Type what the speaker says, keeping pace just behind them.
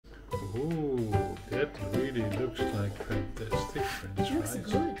Oh, that really looks like fantastic French fries.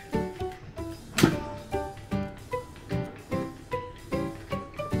 Looks good.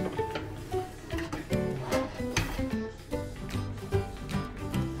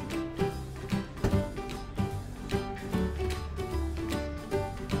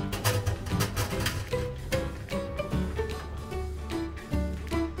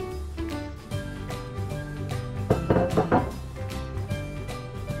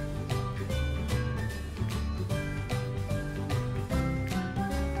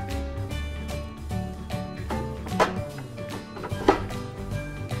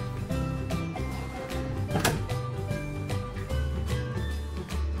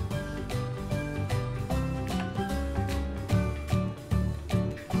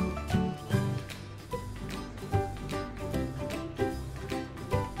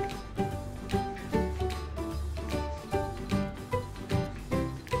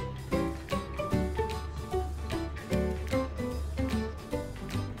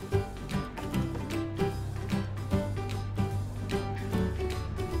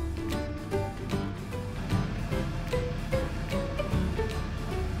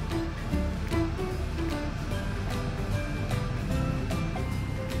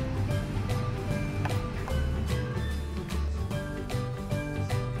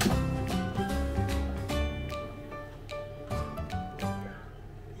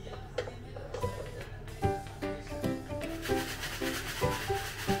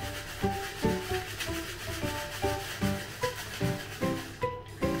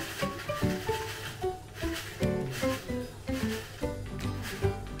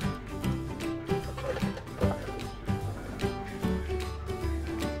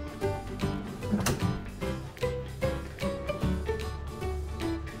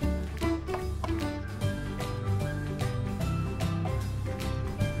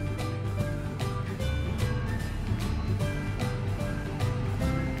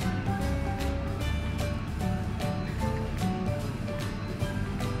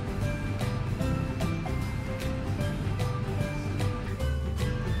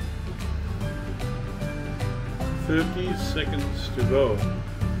 "30 seconds to go,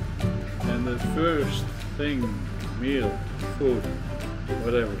 and the first thing, meal, food,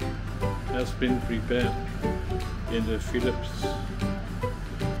 whatever, has been prepared in the Philips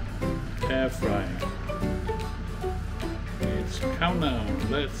air fryer. It's countdown.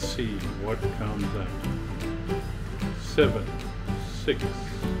 Let's see what comes up. 7, 6,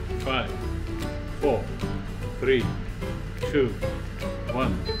 5, 4, 3, 2,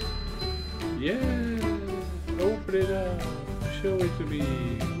 1. Yeah! Open it up. Show it to me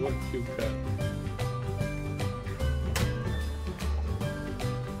what you got.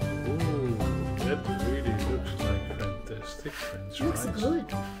 Oh, that really looks like fantastic French fries. Looks good.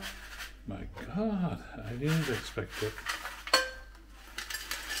 My God, I didn't expect it.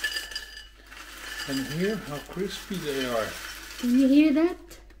 And here, how crispy they are. Can you hear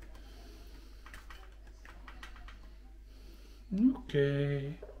that?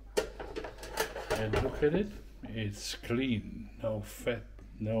 Okay. And look at it. It's clean. No fat.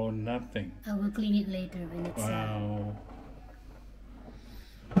 No nothing. I will clean it later when it's Wow.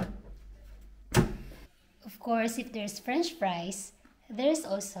 Of course, if there's French fries, there's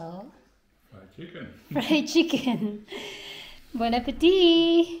also Fried chicken. fried chicken. Bon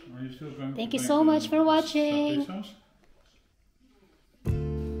appetit! Are you still going Thank to you make so the much for watching. satay sauce?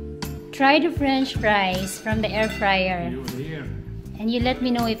 Try the French fries from the air fryer You here. and you let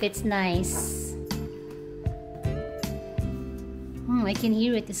me know if it's nice. I can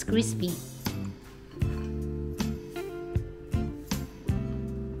hear it is crispy.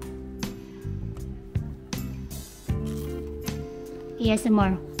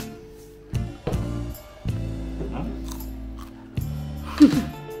 ASMR. Huh?